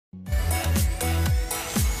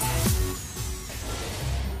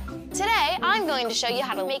Today, I'm going to show you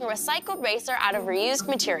how to make a recycled racer out of reused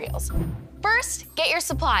materials. First, get your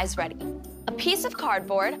supplies ready. A piece of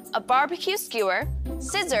cardboard, a barbecue skewer,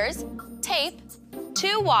 scissors, tape,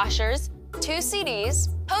 2 washers, 2 CDs,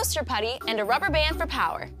 poster putty, and a rubber band for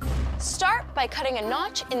power. Start by cutting a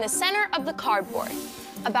notch in the center of the cardboard,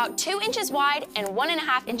 about 2 inches wide and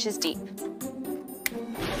 1.5 inches deep.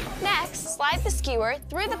 Next, slide the skewer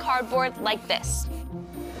through the cardboard like this.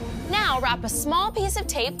 Now wrap a small piece of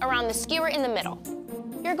tape around the skewer in the middle.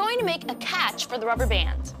 You're going to make a catch for the rubber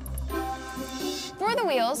band. For the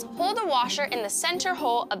wheels, hold a washer in the center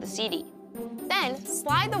hole of the CD. Then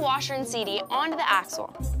slide the washer and CD onto the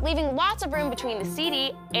axle, leaving lots of room between the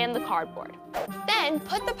CD and the cardboard. Then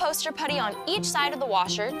put the poster putty on each side of the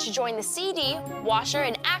washer to join the CD, washer,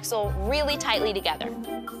 and axle really tightly together.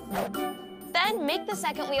 Then make the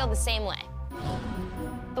second wheel the same way.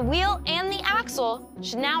 The wheel and the axle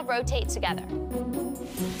should now rotate together.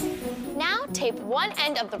 Now tape one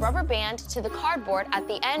end of the rubber band to the cardboard at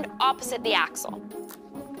the end opposite the axle.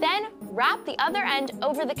 Then wrap the other end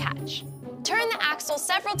over the catch. Turn the axle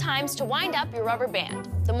several times to wind up your rubber band.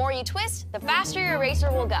 The more you twist, the faster your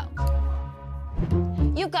racer will go.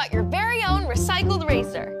 You've got your very own recycled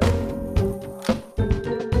racer.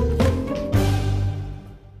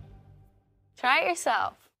 Try it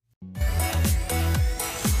yourself.